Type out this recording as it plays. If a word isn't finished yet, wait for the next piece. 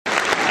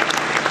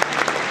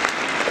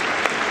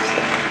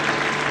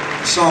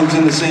Songs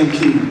in the same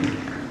key.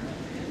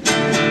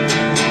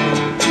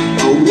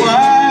 A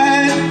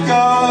white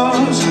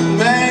ghost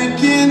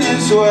making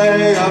his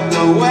way up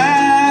the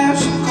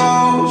west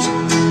coast,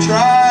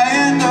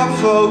 trying to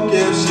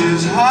focus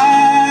his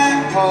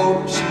high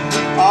hopes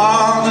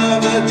on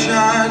a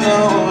vagina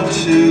or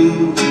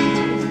two.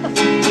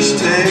 He's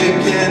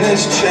taking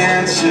his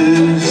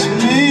chances.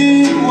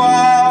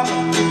 Meanwhile,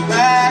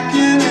 back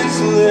in his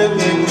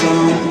living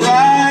room,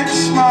 bright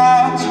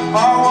smiles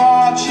are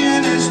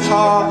watching his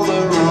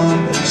toddler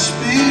run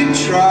speed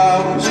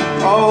trials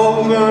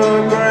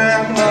over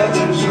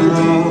grandmother's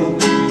road.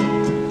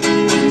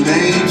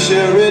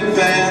 Nature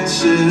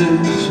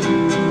advances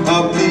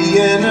up the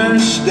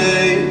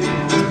interstate.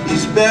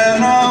 He's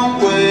been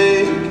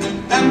awake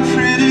and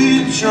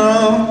pretty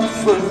drunk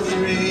for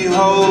 3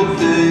 whole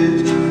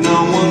days.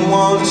 No one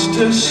wants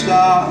to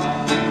stop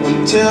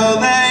until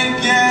they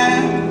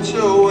get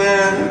to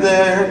where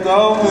they're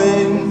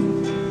going.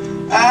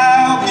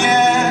 I'll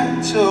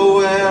get to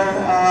where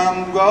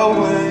I'm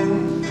going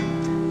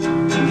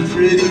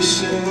pretty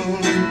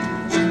soon.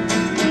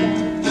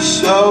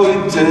 So he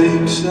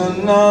takes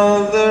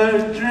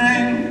another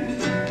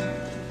drink,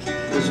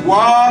 'cause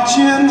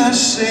watching the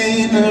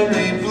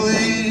scenery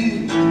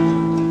bleed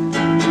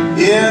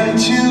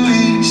into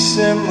each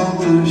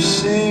similar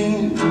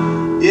scene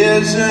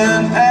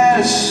isn't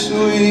as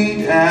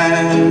sweet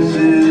as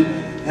it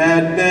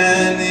had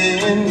been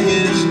in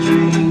his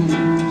dreams.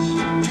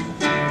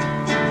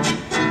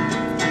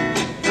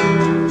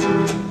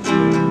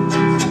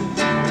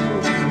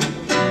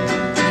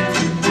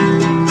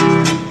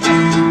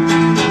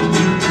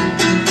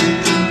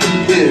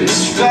 It's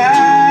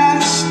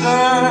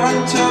faster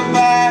to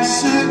buy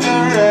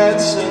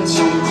cigarettes and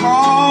some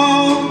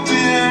cold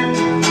beer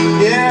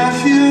if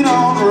you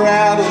don't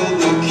rattle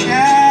the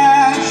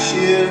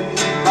cashier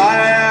by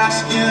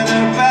asking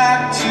her back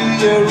to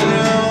your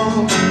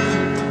room.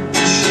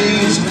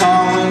 She's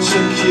calling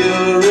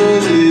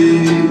security.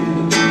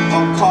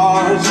 A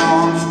car's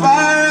on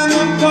fire in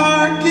the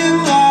parking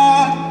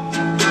lot.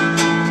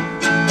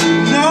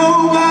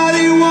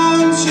 Nobody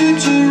wants it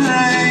to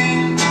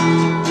rain,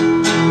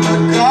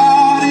 but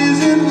God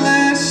isn't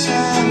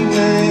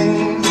listening.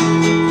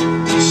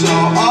 So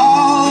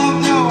all of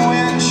the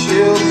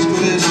windshields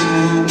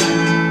glisten.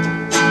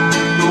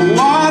 The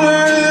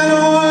water and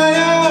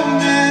oil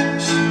mix,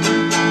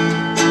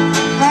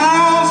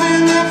 clouds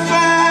in the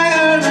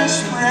fire to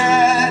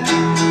spread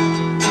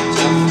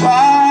to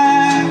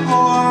 5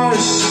 or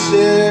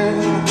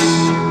 6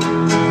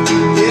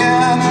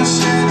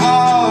 innocent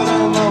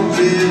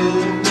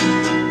automobiles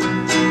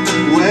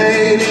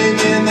waiting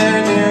in their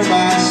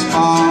nearby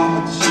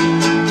spots.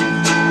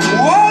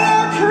 What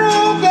a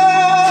cruel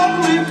God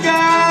we've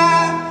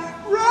got.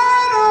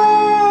 Right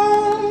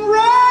on,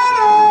 right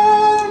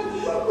on,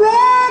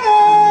 right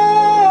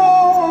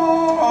on,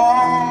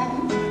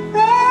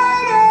 right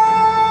on,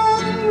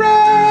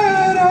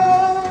 right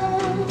on,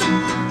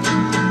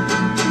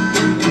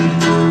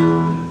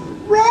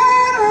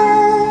 right on,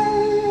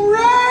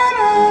 right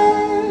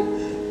on,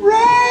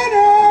 right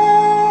on,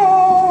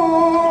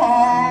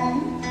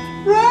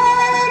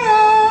 right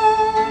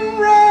on,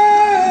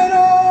 right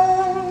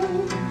on.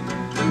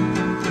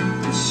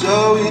 So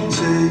he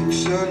takes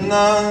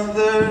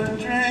another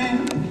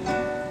drink,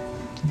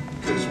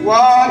 'cause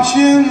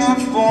watching the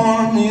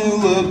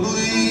formula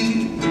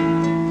bleed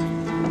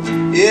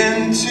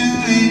into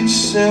each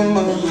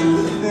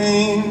similar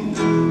thing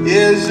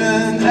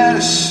isn't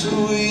as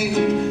sweet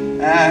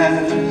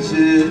as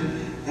it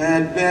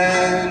had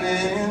been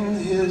in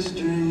his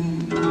dream.